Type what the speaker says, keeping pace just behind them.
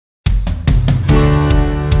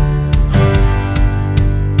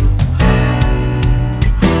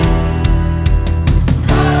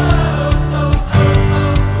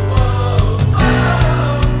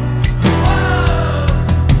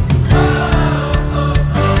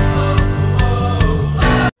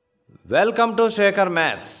Welcome to Shekhar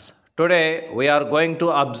Maths. Today we are going to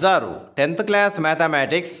observe 10th class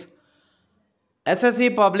mathematics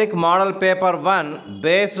SSC Public Model Paper 1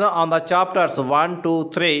 based on the chapters 1,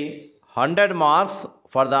 2, 3, 100 marks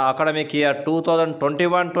for the academic year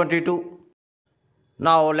 2021-22.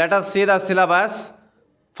 Now let us see the syllabus.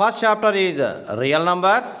 First chapter is real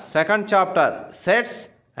numbers, second chapter sets,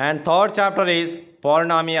 and third chapter is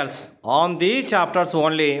polynomials. On these chapters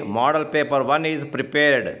only model paper 1 is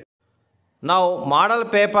prepared. Now model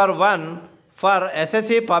paper 1 for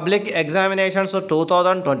SSC Public Examinations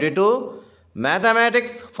 2022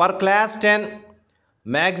 Mathematics for class 10.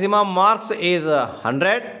 Maximum marks is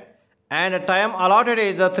 100 and time allotted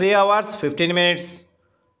is 3 hours 15 minutes.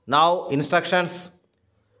 Now instructions.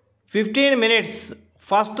 15 minutes.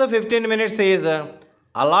 First 15 minutes is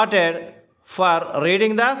allotted for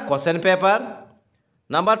reading the question paper.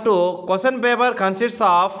 Number 2, question paper consists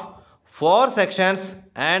of 4 sections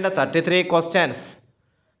and 33 questions.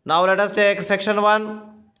 Now let us take section 1.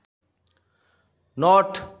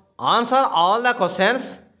 Note, answer all the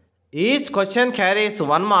questions. Each question carries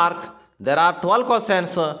 1 mark. There are 12 questions.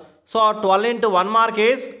 So 12 into 1 mark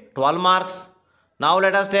is 12 marks. Now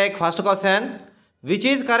let us take first question. Which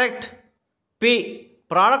is correct? P.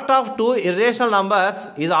 Product of two irrational numbers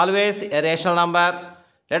is always a rational number.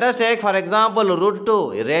 Let us take for example root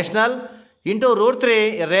 2 irrational into root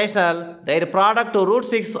 3 irrational. Their product to root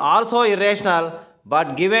 6 also irrational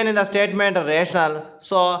but given in the statement rational.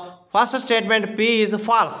 So first statement P is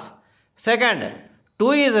false. Second,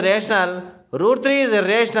 2 is rational, root 3 is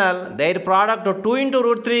irrational. Their product to 2 into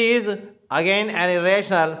root 3 is again an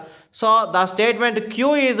irrational. So the statement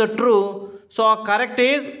Q is true. So correct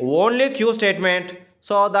is only Q statement.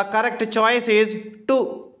 So the correct choice is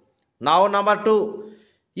 2. Now number 2.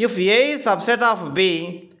 If A is subset of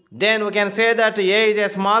B, then we can say that A is a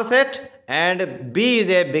small set and B is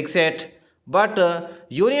a big set. But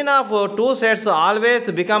union of two sets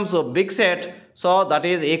always becomes a big set. So that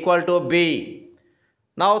is equal to B.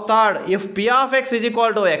 Now third, if P of x is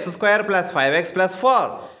equal to x square plus 5x plus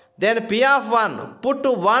 4, then P of 1, put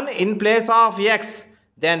 1 in place of x.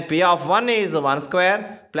 Then P of 1 is 1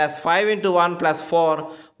 square plus 5 into 1 plus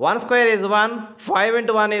 4. 1 square is 1, 5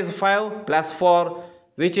 into 1 is 5 plus 4,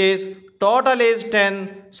 which is total is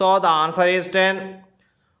 10. So the answer is 10.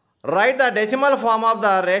 Write the decimal form of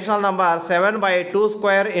the rational number 7 by 2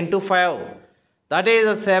 square into 5. That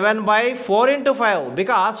is 7 by 4 into 5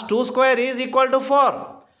 because 2 square is equal to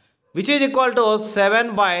 4, which is equal to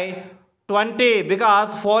 7 by 20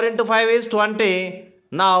 because 4 into 5 is 20.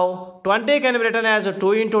 Now 20 can be written as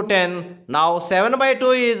 2 into 10. Now 7 by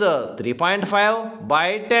 2 is 3.5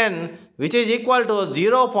 by 10, which is equal to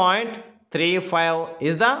 0.35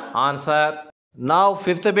 is the answer. Now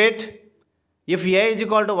fifth bit. If A is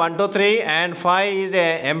equal to 1, 2, 3 and 5 is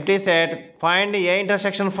a empty set, find A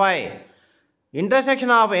intersection 5. Intersection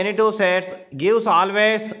of any two sets gives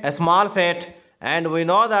always a small set, and we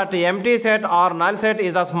know that empty set or null set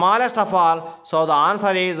is the smallest of all. So the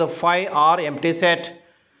answer is 5 or empty set.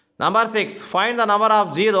 Number 6. Find the number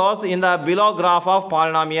of zeros in the below graph of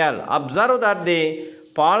polynomial. Observe that the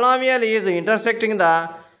polynomial is intersecting the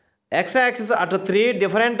x-axis at 3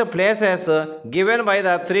 different places given by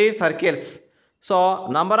the 3 circles. So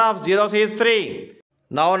number of zeros is 3.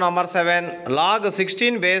 Now number 7. Log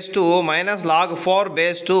 16 base 2 minus log 4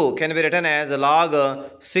 base 2 can be written as log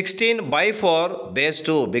 16 by 4 base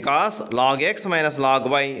 2 because log x minus log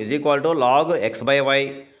y is equal to log x by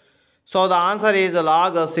y. So the answer is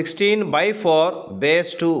log 16 by 4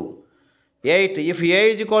 base 2. 8. If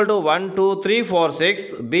A is equal to 1, 2, 3, 4,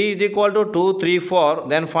 6, B is equal to 2, 3, 4,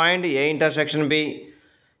 then find A intersection B.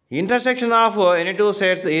 Intersection of any two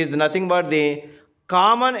sets is nothing but the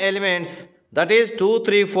common elements, that is 2,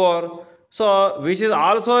 3, 4. So which is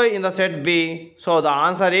also in the set B. So the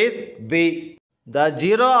answer is B. The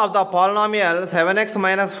 0 of the polynomial 7x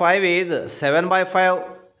minus 5 is 7 by 5.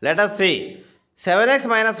 Let us see. 7x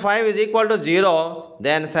minus 5 is equal to 0,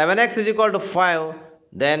 then 7x is equal to 5,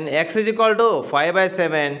 then x is equal to 5 by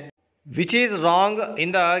 7, which is wrong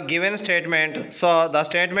in the given statement. So the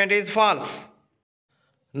statement is false.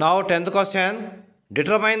 Now 10th question.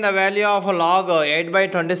 Determine the value of log 8 by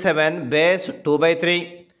 27 base 2 by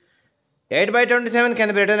 3. 8 by 27 can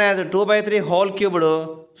be written as 2 by 3 whole cubed.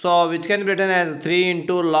 So which can be written as 3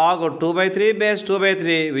 into log 2 by 3 base 2 by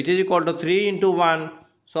 3, which is equal to 3 into 1.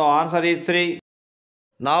 So answer is 3.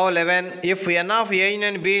 Now 11. If n of a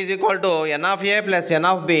and b is equal to n of a plus n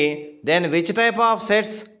of b, then which type of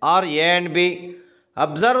sets are a and b?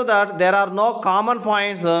 Observe that there are no common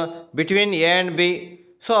points between a and b.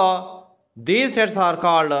 So these sets are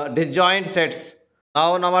called disjoint sets.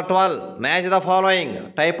 Now number 12. Match the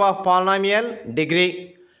following. Type of polynomial,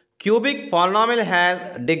 degree. Cubic polynomial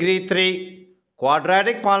has degree 3.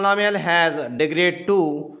 Quadratic polynomial has degree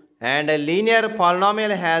 2. And a linear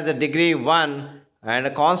polynomial has degree 1. And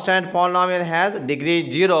a constant polynomial has degree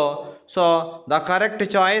 0. So the correct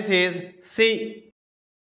choice is C.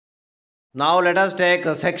 Now let us take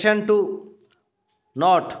section 2.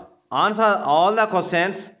 Note, answer all the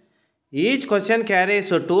questions. Each question carries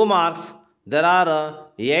 2 marks. There are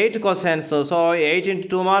 8 questions. So 8 into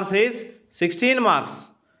 2 marks is 16 marks.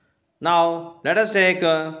 Now let us take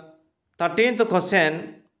 13th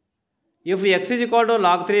question. If x is equal to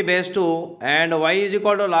log 3 base 2 and y is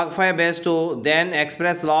equal to log 5 base 2, then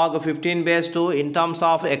express log 15 base 2 in terms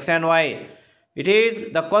of x and y. It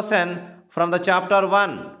is the question from the chapter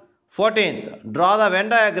 1. 14th. Draw the Venn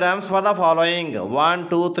diagrams for the following. 1,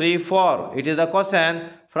 2, 3, 4. It is the question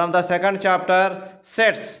from the second chapter,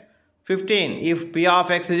 sets. 15. If p of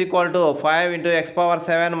x is equal to 5 into x power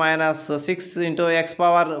 7 minus 6 into x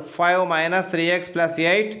power 5 minus 3x plus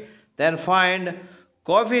 8, then find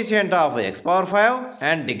coefficient of x power 5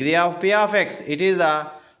 and degree of p of x. It is the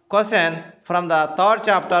question from the third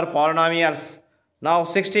chapter, polynomials. Now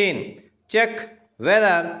 16. Check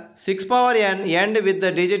whether 6 power n end with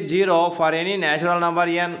the digit 0 for any natural number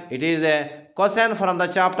n. It is a question from the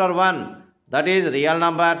chapter 1, that is real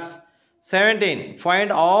numbers. 17.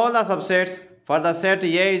 Find all the subsets for the set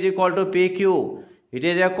A is equal to PQ. It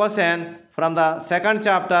is a question from the second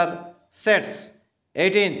chapter, sets.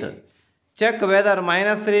 18th. Check whether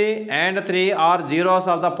minus 3 and 3 are zeros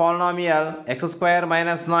of the polynomial x square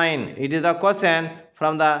minus 9. It is the question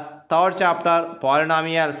from the third chapter,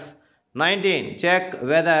 polynomials. 19. Check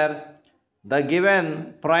whether the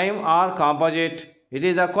given prime are composite. It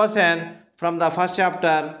is the question from the first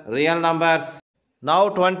chapter, real numbers. Now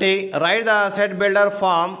 20. Write the set builder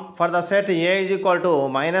form for the set A is equal to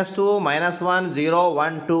minus 2, minus 1, 0,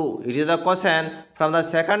 1, 2. It is the question from the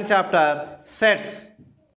second chapter, sets.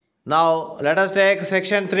 Now let us take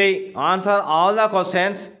section 3. Answer all the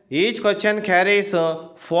questions. Each question carries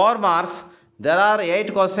 4 marks. There are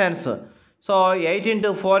 8 questions. So 8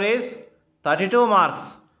 into 4 is 32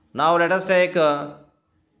 marks. Now let us take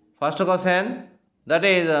first question, that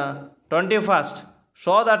is 21st.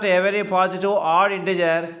 Show that every positive odd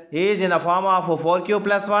integer is in the form of 4q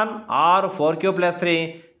plus 1 or 4q plus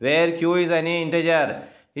 3, where q is any integer.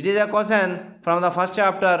 It is a question from the first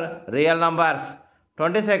chapter, real numbers.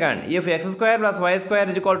 22nd. If x square plus y square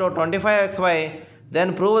is equal to 25xy,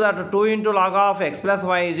 then prove that 2 into log of x plus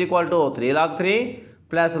y is equal to 3 log 3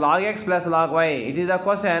 plus log x plus log y. It is the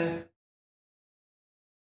question.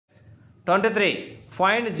 23.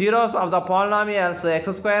 Find zeros of the polynomials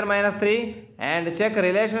x square minus 3 and check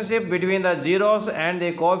relationship between the zeros and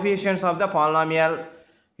the coefficients of the polynomial.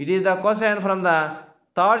 It is the question from the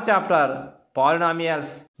third chapter,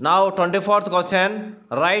 polynomials. Now 24th question.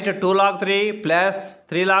 Write 2 log 3 plus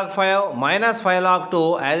 3 log 5 minus 5 log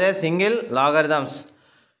 2 as a single logarithms.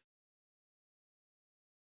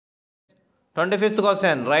 25th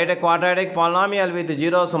question. Write a quadratic polynomial with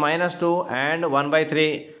zeros minus 2 and 1 by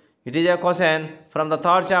 3. It is a question from the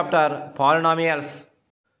third chapter, polynomials.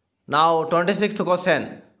 Now 26th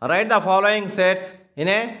question. Write the following sets in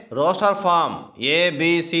a roster form. A,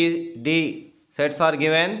 B, C, D sets are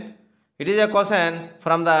given. It is a question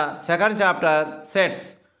from the second chapter,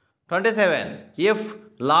 sets. 27. If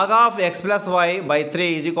log of x plus y by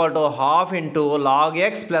 3 is equal to half into log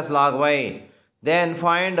x plus log y, then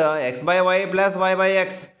find x by y plus y by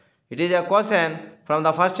x. It is a question from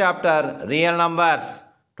the first chapter, real numbers.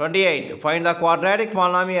 28. Find the quadratic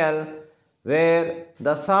polynomial where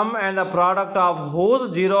the sum and the product of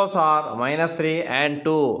whose zeros are minus 3 and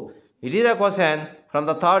 2. It is a question from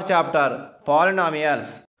the third chapter,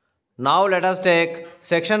 polynomials. Now let us take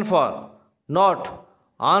section 4. Note,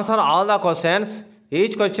 answer all the questions.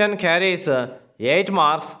 Each question carries 8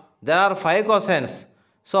 marks. There are 5 questions.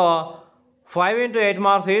 So 5 into 8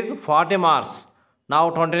 marks is 40 marks. Now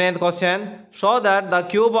 29th question. Show that the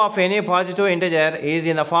cube of any positive integer is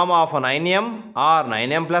in the form of 9m or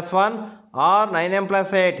 9m plus 1 or 9m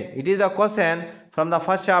plus 8. It is the question from the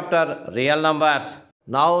first chapter, real numbers.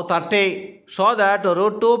 Now 30. Show that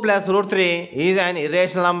root 2 plus root 3 is an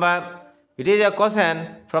irrational number. It is a question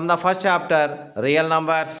from the first chapter, real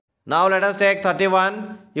numbers. Now let us take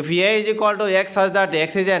 31. If a is equal to x such that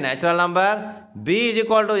x is a natural number, b is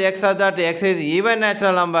equal to x such that x is even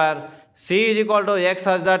natural number, c is equal to x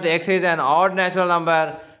such that x is an odd natural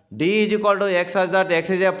number, d is equal to x such that x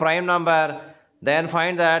is a prime number, then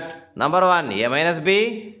find that number 1 a minus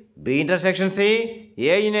b, b intersection c,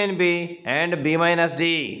 a union b and b minus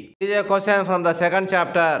d. This is a question from the second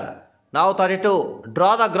chapter, Now 32.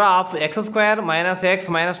 Draw the graph x square minus x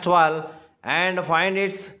minus 12 and find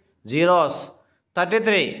its zeros.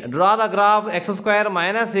 33. Draw the graph x square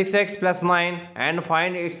minus 6x plus 9 and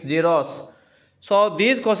find its zeros. So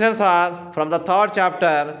these questions are from the third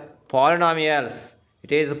chapter, polynomials.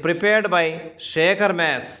 It is prepared by Shaker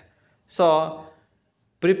Maths. So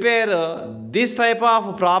prepare this type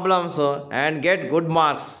of problems and get good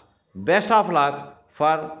marks. Best of luck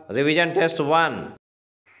for revision test 1.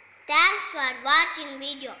 Thanks for watching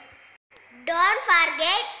video. Don't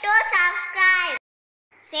forget to subscribe.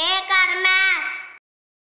 Shaker Maths.